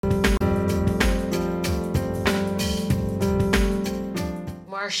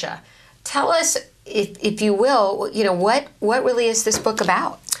Marcia, tell us, if you will, what really is this book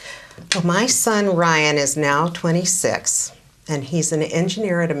about? Well, my son Ryan is now 26, and he's an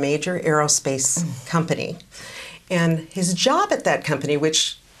engineer at a major aerospace company. And his job at that company,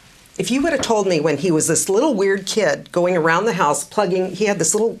 which, if you would have told me when he was this little weird kid going around the house he had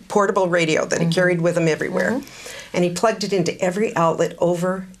this little portable radio that he carried with him everywhere. And he plugged it into every outlet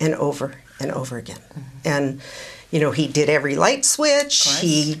over and over and over again. And, he did every light switch,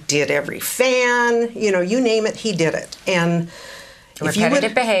 he did every fan, you name it, he did it. And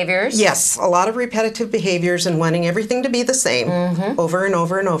repetitive behaviors. Yes, a lot of repetitive behaviors and wanting everything to be the same over and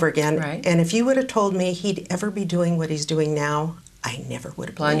over and over again. Right. And if you would have told me he'd ever be doing what he's doing now, I never would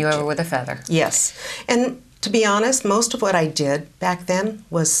have blown you over with a feather. Yes. And to be honest, most of what I did back then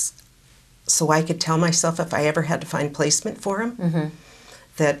was so I could tell myself if I ever had to find placement for him,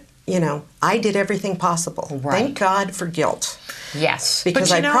 that, I did everything possible. Right. Thank God for guilt. Yes.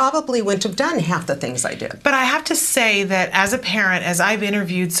 Because I probably wouldn't have done half the things I did. But I have to say that as a parent, as I've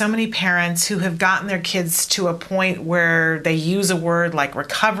interviewed so many parents who have gotten their kids to a point where they use a word like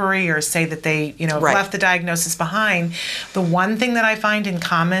recovery or say that they, have left the diagnosis behind, the one thing that I find in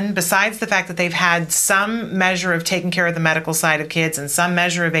common, besides the fact that they've had some measure of taking care of the medical side of kids and some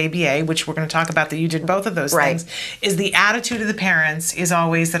measure of ABA, which we're going to talk about that you did both of those things, is the attitude of the parents is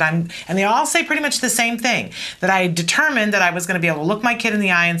always that and they all say pretty much the same thing, that I determined that I was going to be able to look my kid in the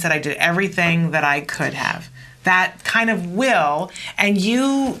eye and said I did everything that I could have. That kind of will, and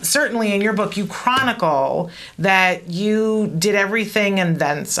you certainly in your book you chronicle that you did everything and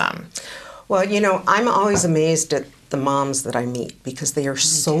then some. Well, I'm always amazed at the moms that I meet because they are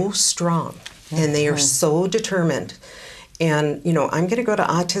so strong and they are so determined. And, I'm going to go to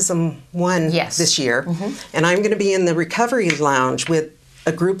Autism 1 this year, and I'm going to be in the recovery lounge with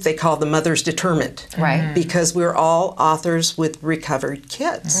a group they call the Mothers Determined. Right. Because we're all authors with recovered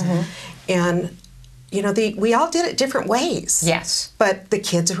kids. And, we all did it different ways. Yes. But the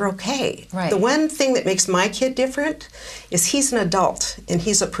kids are okay. Right. The one thing that makes my kid different is he's an adult and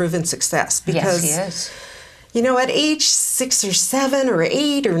he's a proven success. Because, yes, he is. At age 6 or 7 or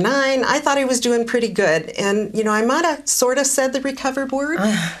 8 or 9, I thought he was doing pretty good. And, I might have sort of said the recovered word.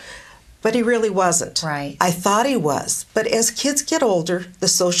 But he really wasn't. Right. I thought he was. But as kids get older, the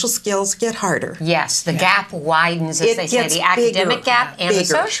social skills get harder. Yes, the gap widens, as they say, the academic gap and the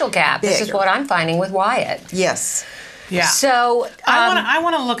social gap. This is what I'm finding with Wyatt. Yes. Yeah. So I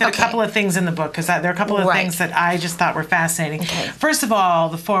want to look at a couple of things in the book because there are a couple of things that I just thought were fascinating. Okay. First of all,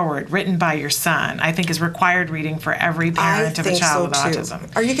 the foreword written by your son, I think, is required reading for every parent of a child with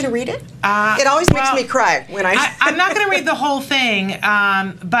autism. Are you going to read it? It always makes me cry when I'm not going to read the whole thing,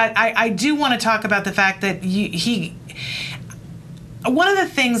 but I do want to talk about the fact that one of the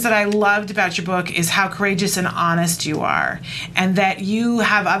things that I loved about your book is how courageous and honest you are, and that you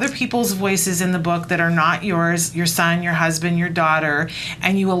have other people's voices in the book that are not yours, your son, your husband, your daughter,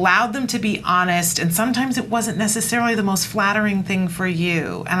 and you allowed them to be honest, and sometimes it wasn't necessarily the most flattering thing for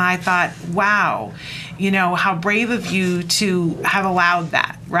you. And I thought, wow, how brave of you to have allowed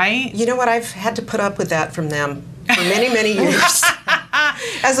that, right? You know what? I've had to put up with that from them for many, many years.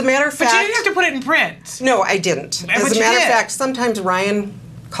 As a matter of fact... But you didn't have to put it in print. No, I didn't. As a matter of fact, sometimes Ryan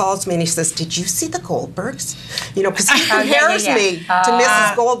calls me and he says, "Did you see the Goldbergs?" Because he compares me to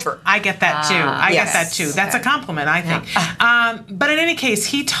Mrs. Goldberg. I get that too. I get that too. That's a compliment, I think. But in any case,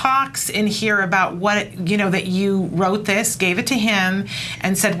 he talks in here about what, that you wrote this, gave it to him,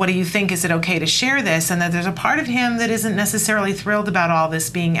 and said, "What do you think? Is it okay to share this?" And that there's a part of him that isn't necessarily thrilled about all this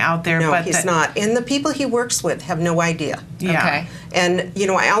being out there. No, but he's not. And the people he works with have no idea. Yeah. Okay. And,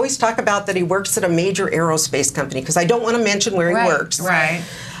 I always talk about that he works at a major aerospace company because I don't want to mention where he works. Right.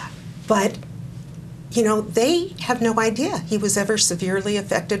 But, they have no idea he was ever severely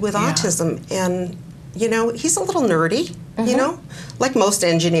affected with autism. And, he's a little nerdy, like most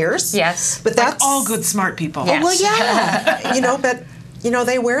engineers. Yes. But that's like all good, smart people. Yes. Oh, well, yeah. But,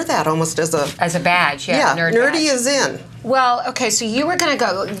 they wear that almost as a badge. Yeah, nerd nerdy badge. is in. Well, okay, so you were going to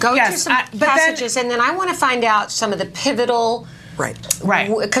go through some passages, and then I want to find out some of the pivotal... Right.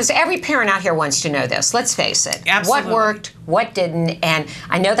 Because every parent out here wants to know this. Let's face it. Absolutely. What worked, what didn't, and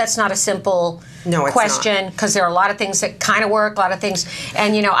I know that's not a simple question because there are a lot of things that kind of work, a lot of things,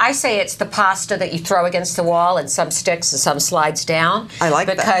 and I say it's the pasta that you throw against the wall and some sticks and some slides down. I like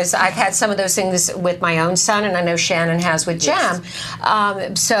that. Because I've had some of those things with my own son, and I know Shannon has with Jem.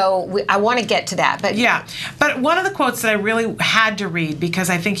 So I want to get to that. But yeah, but one of the quotes that I really had to read because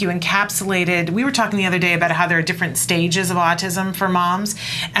I think you encapsulated, we were talking the other day about how there are different stages of autism for moms,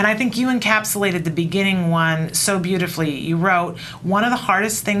 and I think you encapsulated the beginning one so beautifully. You wrote, one of the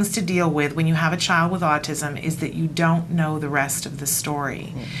hardest things to deal with when you have a child with autism is that you don't know the rest of the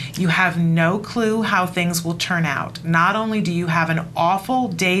story. You have no clue how things will turn out. Not only do you have an awful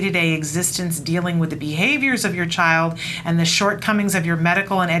day-to-day existence dealing with the behaviors of your child and the shortcomings of your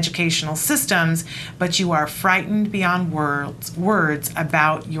medical and educational systems, but you are frightened beyond words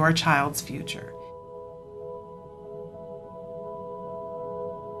about your child's future.